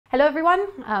Hello everyone,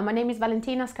 my name is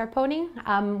Valentina Scarponi.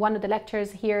 I'm one of the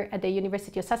lecturers here at the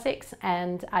University of Sussex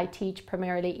and I teach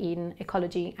primarily in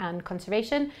ecology and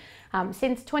conservation.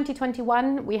 Since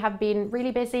 2021 we have been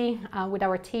really busy with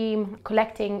our team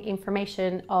collecting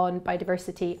information on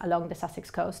biodiversity along the Sussex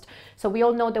coast. So we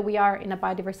all know that we are in a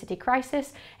biodiversity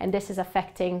crisis and this is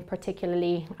affecting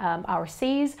particularly our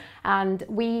seas, and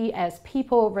we as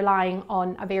people relying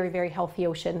on a very healthy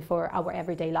ocean for our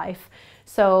everyday life.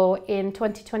 So in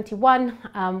 2021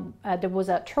 there was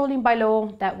a trawling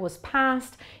bylaw that was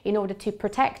passed in order to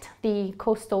protect the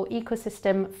coastal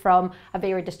ecosystem from a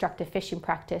very destructive fishing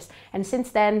practice. And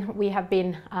since then we have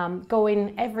been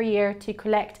going every year to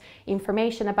collect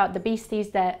information about the beasties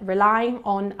that rely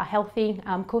on a healthy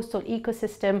coastal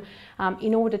ecosystem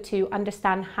in order to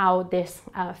understand how this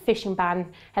fishing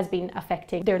ban has been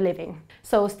affecting their living.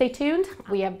 So stay tuned.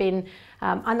 We have been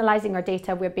analysing our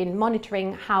data, we've been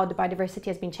monitoring how the biodiversity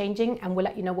has been changing, and we'll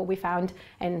let you know what we found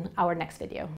in our next video.